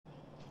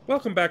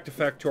Welcome back to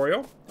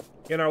Factorio.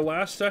 In our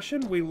last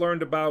session, we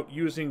learned about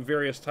using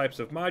various types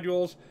of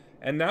modules,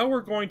 and now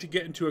we're going to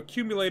get into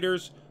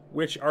accumulators,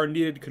 which are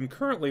needed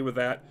concurrently with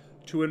that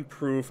to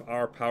improve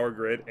our power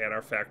grid and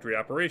our factory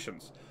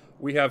operations.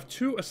 We have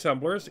two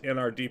assemblers in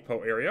our depot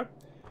area,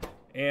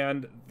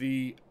 and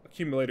the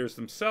accumulators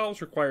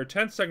themselves require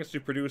 10 seconds to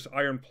produce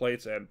iron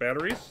plates and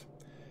batteries.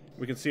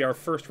 We can see our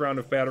first round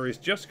of batteries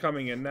just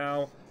coming in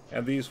now,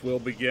 and these will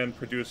begin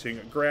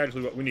producing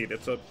gradually what we need.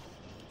 It's a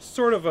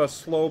sort of a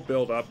slow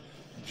build-up,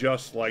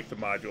 just like the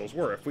modules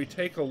were. If we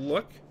take a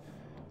look,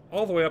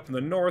 all the way up in the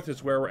north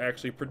is where we're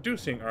actually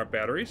producing our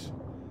batteries.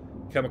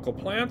 Chemical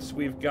plants,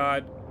 we've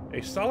got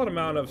a solid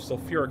amount of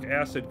sulfuric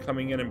acid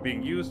coming in and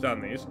being used on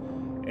these,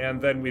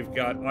 and then we've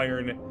got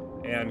iron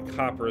and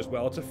copper as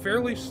well. It's a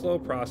fairly slow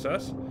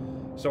process,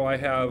 so I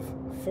have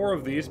 4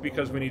 of these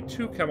because we need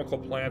 2 chemical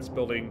plants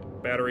building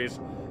batteries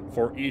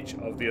for each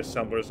of the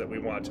assemblers that we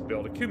want to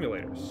build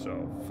accumulators.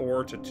 So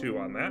 4 to 2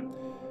 on that.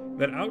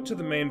 Then out to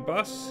the main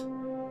bus,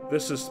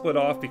 this is split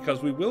off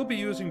because we will be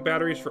using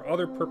batteries for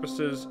other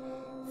purposes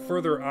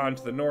further on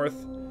to the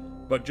north,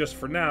 but just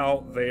for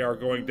now, they are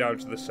going down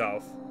to the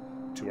south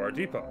to our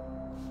depot.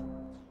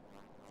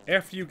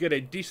 After you get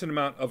a decent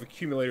amount of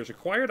accumulators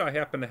acquired, I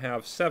happen to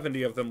have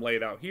 70 of them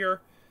laid out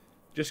here.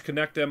 Just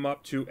connect them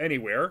up to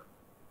anywhere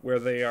where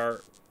they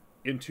are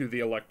into the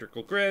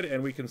electrical grid,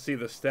 and we can see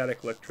the static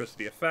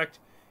electricity effect.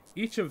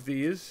 Each of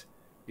these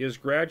is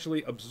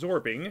gradually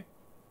absorbing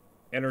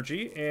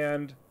energy,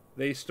 and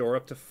they store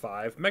up to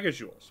 5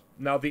 megajoules.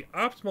 Now, the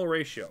optimal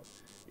ratio,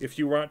 if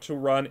you want to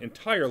run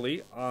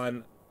entirely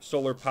on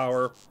solar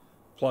power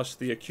plus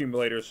the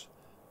accumulators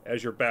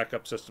as your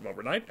backup system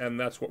overnight, and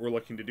that's what we're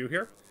looking to do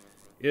here,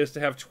 is to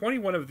have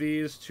 21 of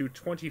these to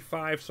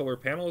 25 solar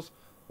panels,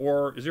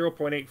 or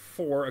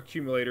 0.84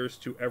 accumulators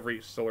to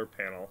every solar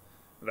panel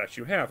that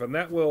you have. And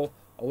that will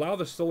allow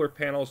the solar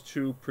panels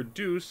to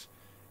produce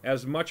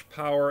as much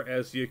power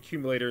as the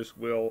accumulators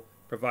will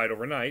provide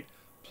overnight,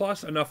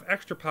 plus enough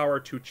extra power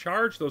to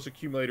charge those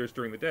accumulators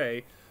during the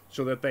day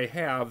so that they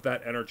have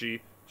that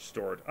energy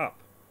stored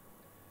up.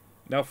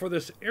 Now for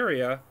this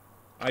area,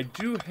 I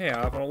do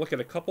have, and I'll look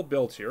at a couple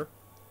builds here,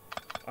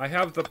 I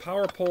have the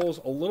power poles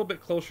a little bit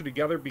closer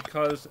together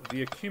because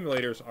the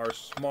accumulators are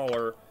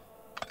smaller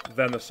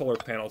than the solar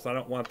panels. I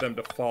don't want them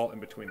to fall in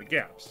between the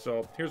gaps.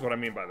 So here's what I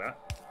mean by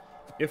that.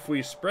 If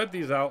we spread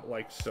these out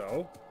like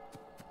so,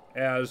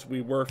 as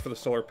we were for the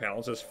solar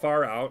panels, as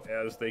far out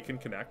as they can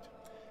connect,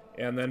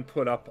 and then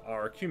put up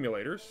our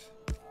accumulators,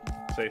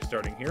 say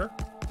starting here,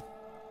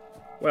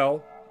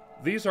 well,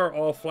 these are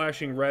all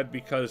flashing red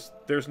because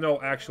there's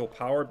no actual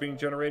power being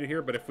generated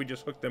here, but if we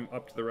just hook them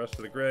up to the rest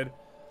of the grid,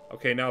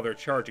 okay, now they're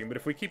charging. But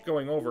if we keep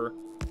going over,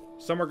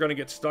 some are going to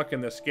get stuck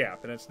in this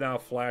gap, and it's now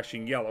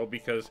flashing yellow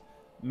because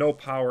no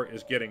power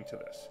is getting to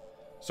this.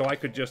 So I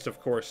could just,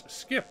 of course,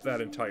 skip that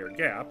entire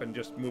gap and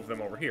just move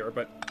them over here,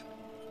 but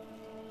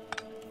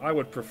I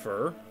would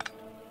prefer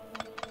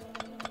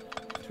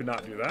to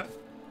not do that.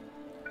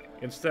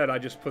 Instead, I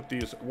just put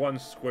these one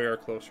square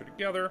closer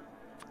together,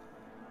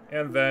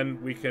 and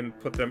then we can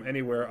put them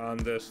anywhere on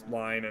this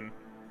line, and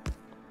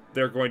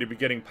they're going to be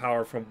getting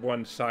power from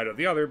one side or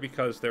the other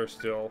because they're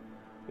still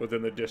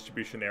within the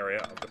distribution area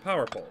of the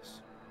power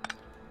poles.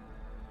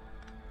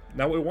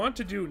 Now what we want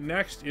to do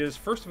next is,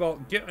 first of all,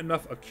 get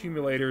enough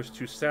accumulators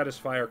to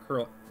satisfy our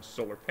current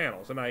solar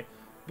panels. And I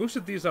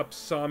boosted these up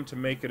some to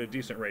make it a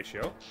decent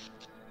ratio.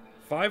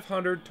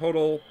 500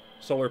 total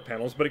solar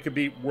panels, but it could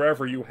be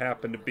wherever you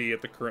happen to be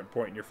at the current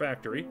point in your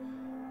factory.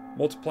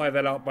 Multiply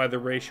that out by the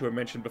ratio I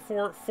mentioned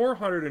before.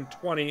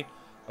 420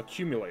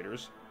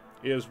 accumulators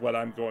is what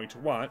I'm going to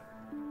want.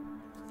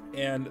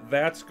 And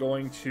that's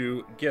going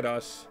to get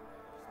us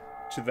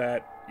to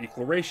that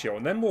equal ratio.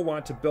 And then we'll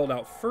want to build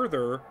out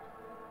further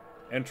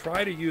and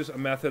try to use a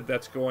method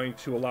that's going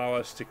to allow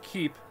us to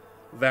keep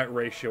that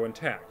ratio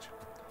intact.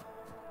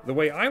 The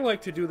way I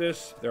like to do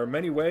this, there are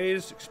many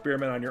ways,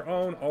 experiment on your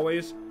own,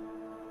 always,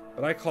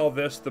 but I call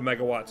this the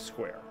Megawatt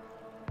Square.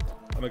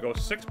 I'm going to go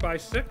 6 by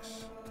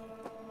 6.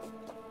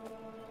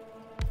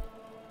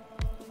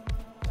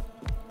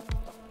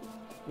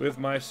 With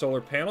my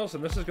solar panels,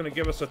 and this is going to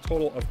give us a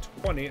total of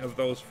 20 of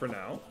those for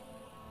now.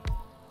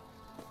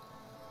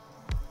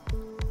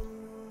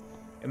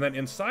 And then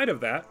inside of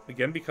that,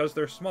 again, because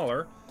they're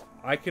smaller,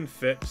 I can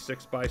fit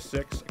 6 by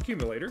 6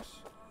 accumulators.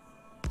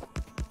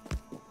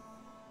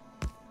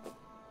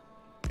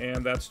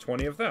 And that's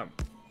 20 of them.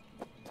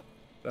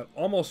 That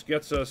almost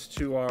gets us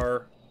to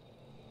our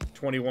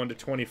 21 to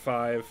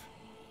 25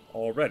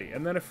 already.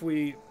 And then if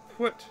we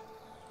put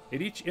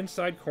at each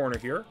inside corner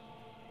here,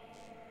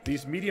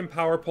 these medium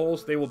power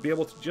poles, they will be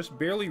able to just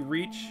barely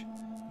reach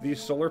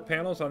these solar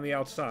panels on the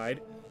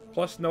outside.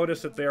 Plus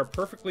notice that they are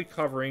perfectly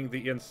covering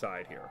the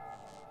inside here.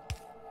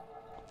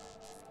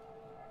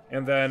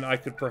 And then I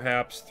could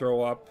perhaps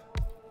throw up,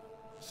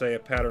 say, a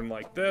pattern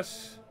like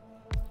this.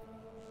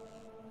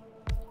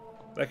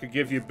 That could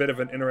give you a bit of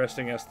an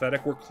interesting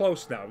aesthetic. We're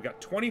close now. We've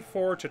got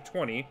 24 to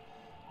 20,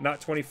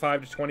 not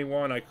 25 to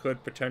 21. I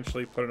could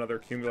potentially put another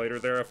accumulator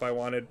there if I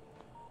wanted.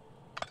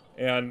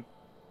 And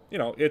you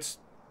know, it's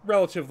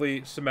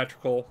relatively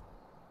symmetrical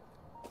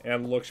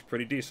and looks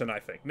pretty decent, I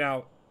think.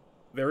 Now,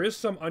 there is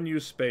some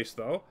unused space,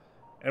 though,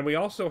 and we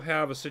also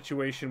have a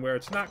situation where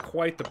it's not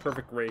quite the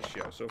perfect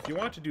ratio. So if you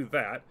want to do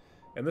that,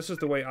 and this is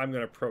the way I'm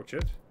going to approach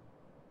it,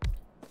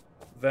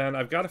 then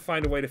I've got to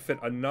find a way to fit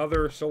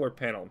another solar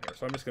panel in here.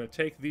 So I'm just going to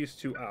take these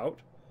two out.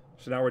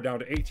 So now we're down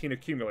to 18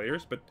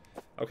 accumulators, but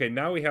okay,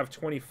 now we have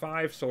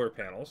 25 solar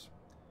panels.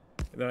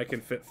 And then I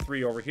can fit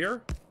 3 over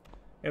here,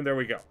 and there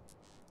we go.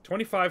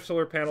 25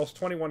 solar panels,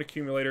 21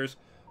 accumulators,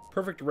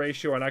 perfect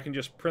ratio, and I can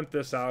just print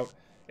this out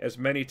as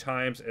many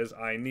times as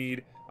I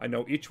need. I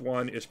know each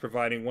one is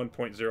providing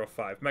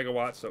 1.05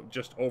 megawatts, so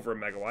just over a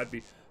megawatt. It'd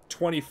be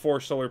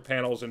 24 solar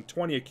panels and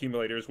 20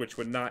 accumulators, which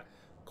would not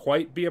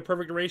quite be a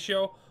perfect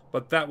ratio,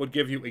 but that would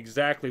give you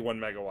exactly 1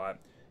 megawatt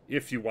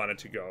if you wanted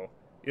to go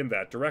in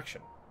that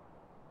direction.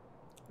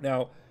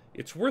 Now,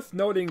 it's worth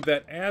noting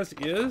that as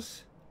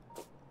is,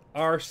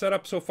 our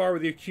setup so far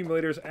with the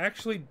accumulators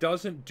actually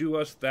doesn't do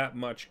us that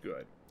much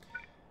good.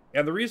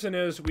 And the reason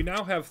is we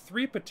now have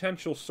 3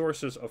 potential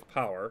sources of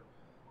power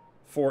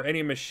for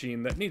any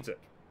machine that needs it.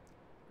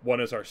 One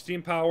is our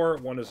steam power,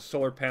 one is the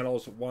solar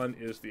panels, one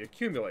is the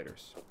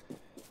accumulators.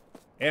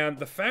 And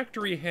the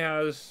factory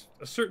has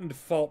a certain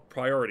default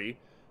priority,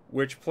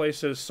 which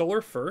places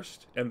solar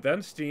first, and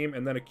then steam,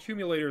 and then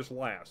accumulators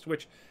last,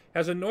 which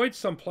has annoyed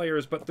some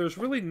players, but there's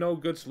really no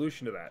good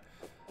solution to that.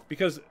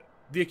 Because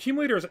the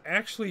accumulators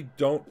actually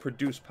don't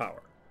produce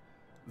power.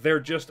 They're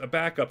just a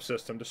backup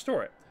system to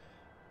store it.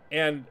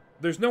 And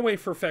there's no way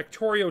for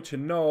Factorio to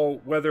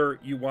know whether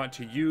you want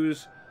to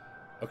use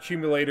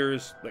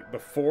accumulators like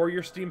before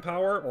your steam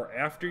power or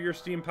after your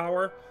steam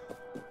power.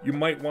 You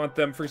might want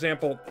them, for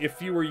example,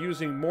 if you were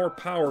using more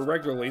power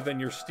regularly than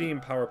your steam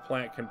power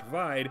plant can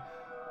provide,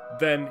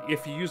 then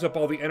if you use up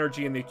all the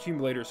energy in the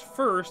accumulators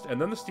first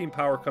and then the steam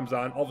power comes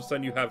on, all of a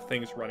sudden you have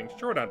things running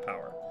short on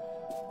power.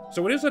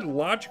 So it is a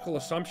logical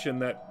assumption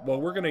that, well,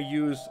 we're going to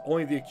use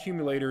only the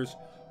accumulators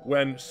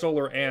when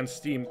solar and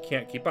steam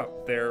can't keep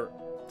up. They're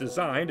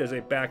designed as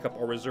a backup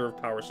or reserve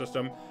power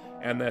system,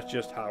 and that's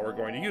just how we're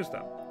going to use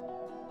them.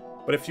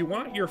 But if you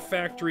want your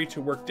factory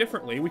to work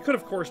differently, we could,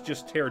 of course,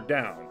 just tear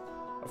down,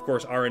 of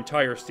course, our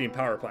entire steam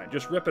power plant.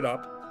 Just rip it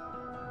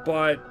up.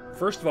 But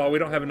first of all, we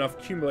don't have enough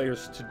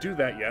accumulators to do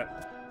that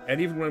yet.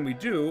 And even when we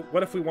do,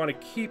 what if we want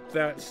to keep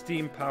that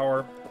steam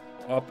power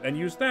up and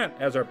use that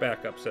as our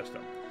backup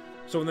system?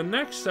 So in the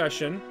next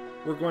session,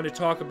 we're going to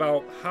talk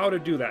about how to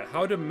do that,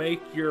 how to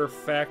make your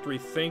factory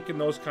think in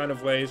those kind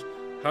of ways,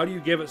 how do you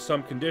give it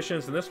some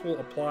conditions, and this will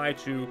apply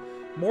to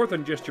more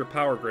than just your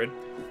power grid.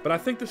 But I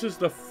think this is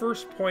the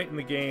first point in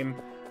the game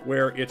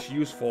where it's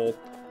useful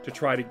to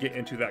try to get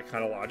into that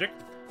kind of logic.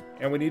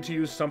 And we need to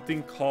use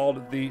something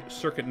called the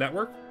circuit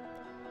network,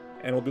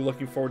 and we'll be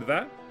looking forward to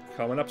that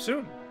coming up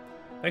soon.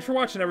 Thanks for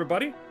watching,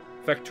 everybody.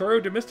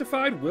 Factorio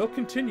Demystified will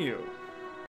continue.